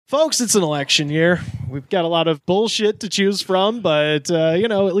Folks, it's an election year. We've got a lot of bullshit to choose from, but,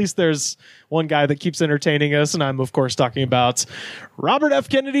 at least there's one guy that keeps entertaining us, and I'm, of course, talking about Robert F.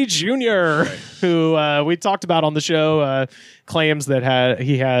 Kennedy Jr., who we talked about on the show, claims that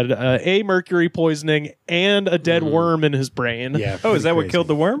he had a mercury poisoning and a dead worm in his brain. Yeah. Oh, is that what killed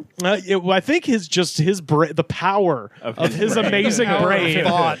the worm? I think the power of his amazing brain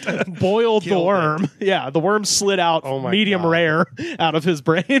boiled the worm. Yeah, the worm slid out medium rare out of his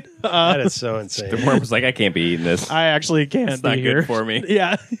brain. That is so insane. The worm was like, I can't be eating this. I actually can't It's be not here. good for me.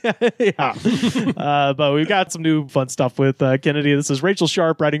 Yeah. But we've got some new fun stuff with Kennedy. This is Rachel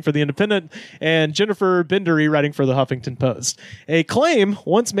Sharp writing for The Independent and Jennifer Bendery writing for the Huffington Post. A claim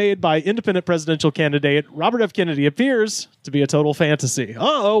once made by independent presidential candidate Robert F. Kennedy appears to be a total fantasy.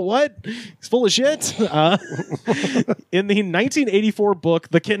 Uh-oh, what? He's full of shit. In the 1984 book,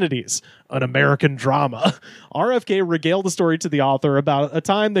 The Kennedys, An American Drama, RFK regaled the story to the author about a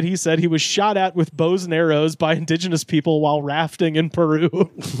time that he said he was shot at with bows and arrows by indigenous people while rafting in Peru.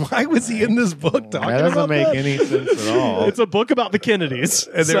 Why was he in this book talking That doesn't about make that? any sense at all. It's a book about the Kennedys.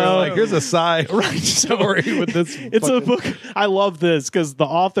 And they were like, here's a side story with this. It's a book. I love this because the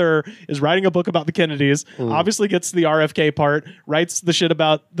author is writing a book about the Kennedys, obviously gets to the RFK part, writes the shit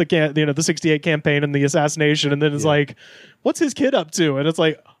about the 68 campaign and the assassination, and then is like, what's his kid up to? And it's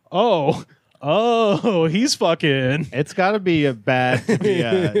like, oh, he's fucking. It's got to be bad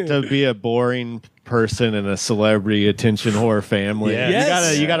to be a boring person in a celebrity attention whore family. Yeah.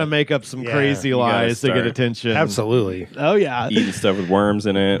 Yes. You gotta make up some crazy lies to get attention. Absolutely. Oh yeah, Eating stuff with worms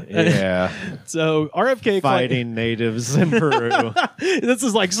in it. Yeah. So RFK Fighting natives in Peru. This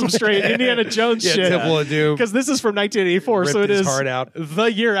is like some straight Indiana Jones shit. Temple of Doom. Because this is from 1984, so it Ripped his is heart out. the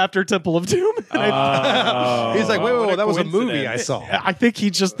year after Temple of Doom. And He's like, wait, what a that was a movie coincidence. I saw. I think he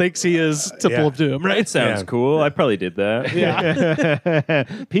just thinks he is Temple Yeah. of Doom, right? It sounds cool. I probably did that. Yeah.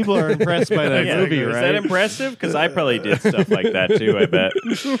 People are impressed by that Yeah, movie, is right? that impressive? Because I probably did stuff like that too, I bet.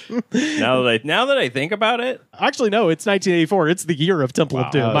 Now that I think about it, Actually, no, it's 1984. It's the year of Temple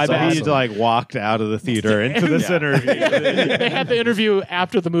of Doom. My So bad. he like walked out of the theater into this interview. They had the interview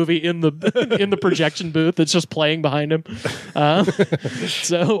after the movie in the projection booth that's just playing behind him.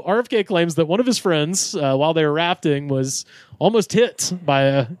 So RFK claims that one of his friends, while they were rafting, was almost hit by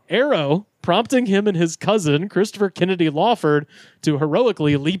an arrow, prompting him and his cousin, Christopher Kennedy Lawford, to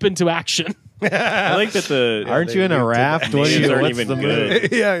heroically leap into action. I like that the Aren't you in a raft? What natives aren't what's even the good.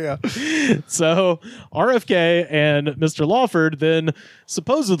 move? Yeah. So RFK and Mr. Lawford then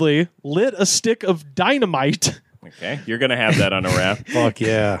supposedly lit a stick of dynamite Okay, you're gonna have that on a raft. Fuck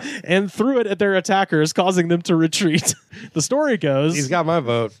yeah. and threw it at their attackers, causing them to retreat. The story goes, He's got my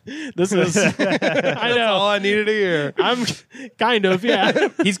vote. this is, I know, All I needed to hear. I'm kind of, yeah.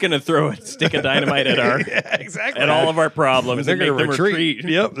 He's gonna throw a stick of dynamite at Exactly. at all of our problems They're and make going to them retreat.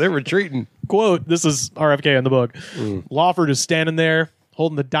 Yep, they're retreating. Quote, this is RFK in the book. Lawford is standing there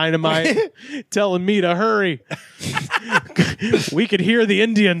holding the dynamite, telling me to hurry. We could hear the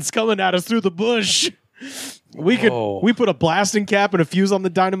Indians coming at us through the bush. We put a blasting cap and a fuse on the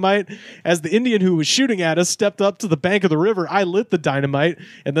dynamite. As the Indian who was shooting at us stepped up to the bank of the river, I lit the dynamite,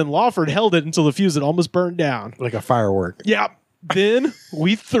 and then Lawford held it until the fuse had almost burned down. Like a firework. Yeah. Then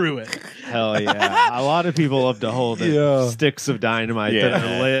we threw it. Hell yeah. A lot of people love to hold sticks of dynamite that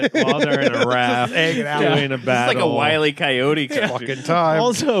are lit while they're in a raft doing a It's battle. like a Wile E. Coyote. Fucking time.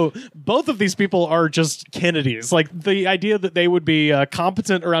 Also, both of these people are just Kennedys. Like, the idea that they would be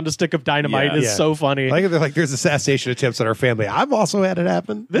competent around a stick of dynamite is so funny. Like, they're like, there's assassination attempts on our family. I've also had it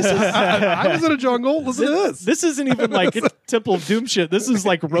happen. This is I was in a jungle. Listen to this. This isn't even like it's Temple of Doom shit. This is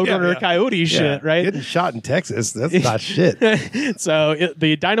like Roadrunner Coyote shit, right? Getting shot in Texas. That's not shit. So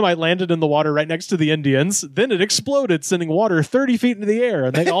the dynamite landed in the water right next to the Indians. Then it exploded, sending water 30 feet into the air,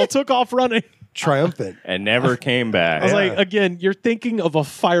 and they all took off running. Triumphant. And never came back. I was like, again, you're thinking of a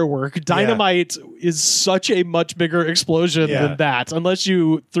firework. Dynamite is such a much bigger explosion than that, unless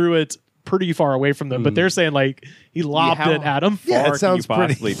you threw it pretty far away from them. But they're saying like he lobbed it at them. Yeah, Far it sounds can you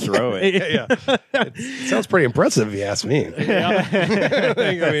pretty. possibly throw it? It sounds pretty impressive if you ask me. I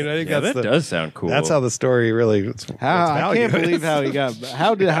think That does sound cool. that's how the story really. I can't believe how he got.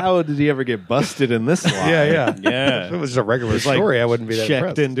 How did he ever get busted in this line? Yeah. Yeah. If it was a regular like story, I wouldn't be that Checked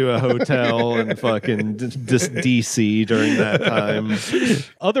impressed. into a hotel and fucking DC during that time.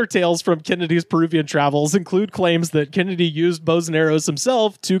 Other tales from Kennedy's Peruvian travels include claims that Kennedy used bows and arrows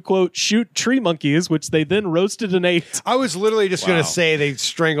himself to, quote, shoot tree monkeys, which they then roasted 2008. I was literally just going Wow. to say they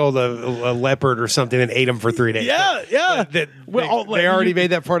strangled a leopard or something and ate him for 3 days. Yeah. But Well, they already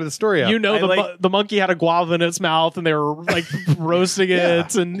made that part of the story up. You know, I the monkey had a guava in its mouth, and they were like roasting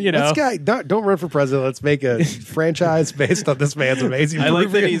it, and you know, This guy, don't run for president. Let's make a franchise based on this man's amazing I like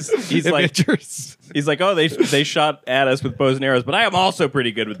that Peruvian he's like adventures. he's like, oh, they shot at us with bows and arrows, but I am also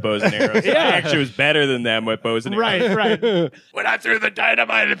pretty good with bows and arrows. I actually was better than them with bows and arrows. right. When I threw the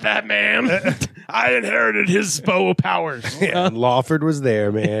dynamite at Batman, I inherited his bow powers. Yeah, and Lawford was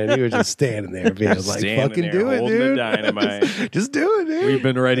there, man. He was just standing there, being like, Standing "Fucking there do it, holding the dude! dynamite. Just do it, dude." We've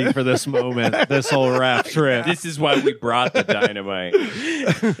been ready for this moment, this whole raft trip. This is why we brought the dynamite.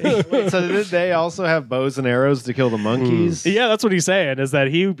 So did they also have bows and arrows to kill the monkeys? Yeah, that's what he's saying. Is that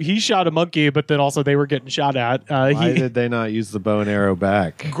he shot a monkey, but then also they were getting shot at. Why did they not use the bow and arrow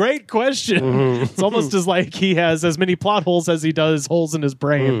back? Great question. It's almost as like he has as many plot holes as he does holes in his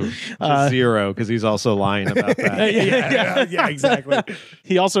brain. Zero, because he's also lying about that. Yeah, exactly.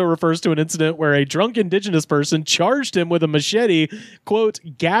 He also refers to an incident where a drunk indigenous person charged him with a machete, quote,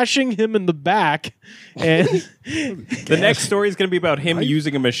 gashing him in the back. And The next story is going to be about him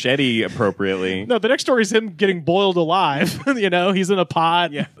using a machete appropriately. no, the next story is him getting boiled alive. You know, he's in a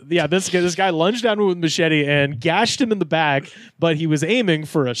pot. Yeah, this guy lunged down with a machete and gashed him in the back, but he was aiming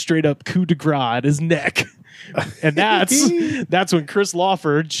for a straight up coup de grace at his neck. And that's when Chris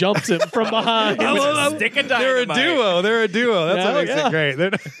Lawford jumped him from behind. Stick of They're a dynamite. duo. That's what makes Yeah. it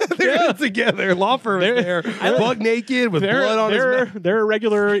great. They're together. Lawford was there, buck naked with blood on his mouth. They're a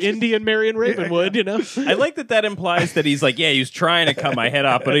regular Indian Marion Ravenwood, you know. I like that implies that he's like, yeah, he was trying to cut my head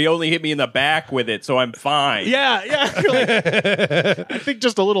off, but he only hit me in the back with it, so I'm fine. Yeah. Like, I think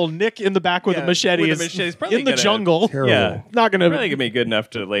just a little nick in the back with a machete with a is machete's probably in the gonna- jungle. Yeah. Not gonna Probably gonna be good enough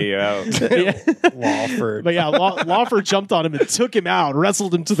to lay you out. Lawford. But yeah, Lawford jumped on him and took him out,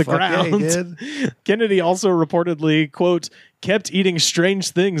 wrestled him to the Fuck yeah, he ground. did. Kennedy also reportedly, quote, kept eating strange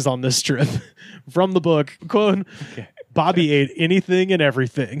things on this trip. From the book, quote, Bobby ate anything and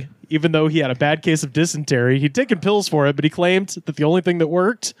everything. Even though he had a bad case of dysentery, he'd taken pills for it, but he claimed that the only thing that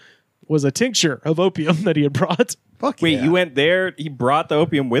worked was a tincture of opium that he had brought. Fuck Wait, yeah. you went there? He brought the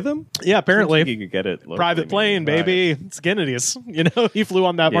opium with him? Yeah, apparently. Seems like you could get it locally, Private plane, maybe. baby. It's Kennedy's. You know, he flew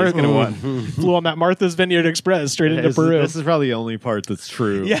on that Yeah, he's gonna flew on that Martha's Vineyard Express straight into Peru. This is probably the only part that's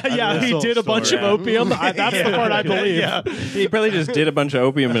true. Yeah, he did a bunch of opium. That's the part I believe. He probably just did a bunch of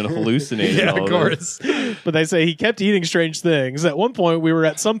opium and hallucinated all of of course. But they say he kept eating strange things. At one point, we were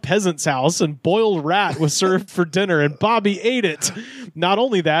at some peasant's house and boiled rat was served for dinner, and Bobby ate it. Not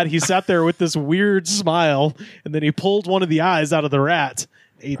only that, he sat there with this weird smile, and then he pulled one of the eyes out of the rat.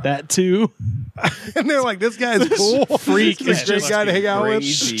 Ate that too. And they're like, this guy's cool. Freak This is is a great just guy to hang out with.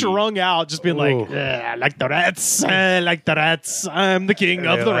 crazy. Strung out, just being like, Ooh. I like the rats. I like the rats. I'm the king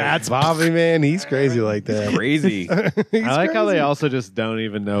of They're the like, rats. Bobby, man, he's crazy like that. Crazy. I like how they also just don't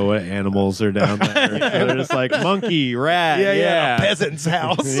even know what animals are down there. So they're just like monkey, rat. Yeah. Peasant's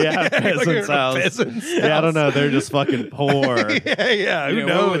house. Yeah, peasant's house. Peasant's Yeah, I don't know. They're just fucking poor. yeah. Who You know,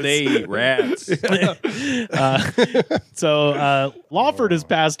 knows? what would they eat? Rats. So Lawford has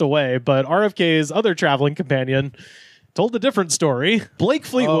passed away, but RFK's other traveling companion told a different story. Blake Oh,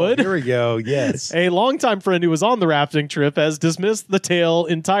 Fleetwood, here we go. Yes. a longtime friend who was on the rafting trip, has dismissed the tale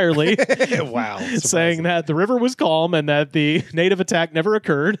entirely, Wow. saying that the river was calm and that the native attack never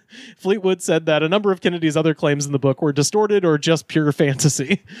occurred. Fleetwood said that a number of Kennedy's other claims in the book were distorted or just pure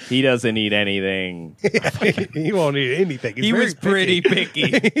fantasy. He doesn't eat anything. He won't eat anything. He's He very was pretty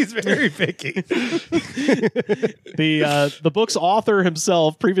picky. He's very picky. The book's author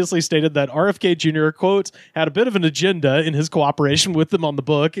himself previously stated that RFK Jr., quote, had a bit of an agenda in his cooperation with them on the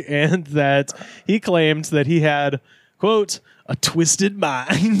book, and that he claimed that he had, quote, a twisted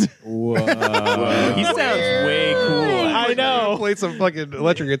mind. Whoa. He sounds way cool. I know. Play some fucking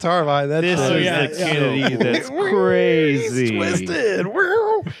electric guitar behind that. This shit. is yeah, the yeah. Kennedy that's crazy. Twisted.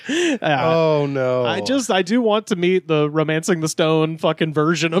 Oh no. I do want to meet the Romancing the Stone fucking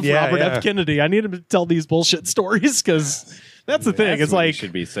version of Yeah, Robert yeah. F. Kennedy. I need him to tell these bullshit stories, because that's the thing. That's It's what you like,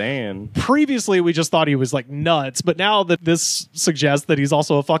 should be saying. previously we just thought he was like nuts, but now that this suggests that he's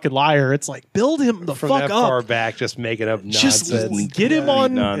also a fucking liar, it's like, build him the From fuck that up. far back, just making up Just nonsense. get him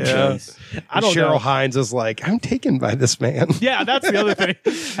on. Nonsense. I don't Cheryl know. Hines is like, I'm taken by this man. Yeah, that's the other thing.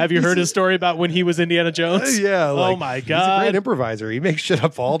 Have you heard his story about when he was Indiana Jones? Yeah. Like, Oh my He's a god. great improviser. He makes shit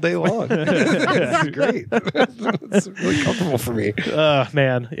up all day long. It's great. It's really comfortable for me.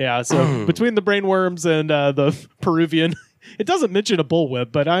 Man, yeah. So between the brainworms and the Peruvian, It doesn't mention a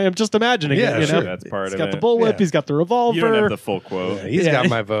bullwhip, but I am just imagining Yeah, it. You sure. know? That's part He's of got it. the bullwhip. Yeah. He's got the revolver. You don't have the full quote. He's Yeah. got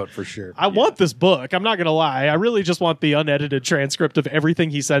my vote for sure. I want this book. I'm not going to lie. I really just want the unedited transcript of everything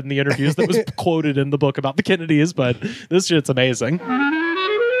he said in the interviews that was quoted in the book about the Kennedys, but this shit's amazing.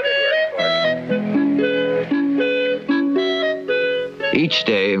 Each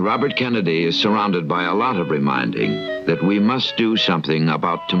day, Robert Kennedy is surrounded by a lot of reminding that we must do something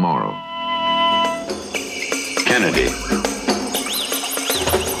about tomorrow. Kennedy.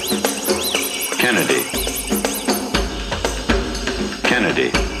 Kennedy.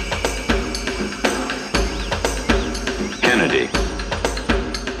 Kennedy. Kennedy.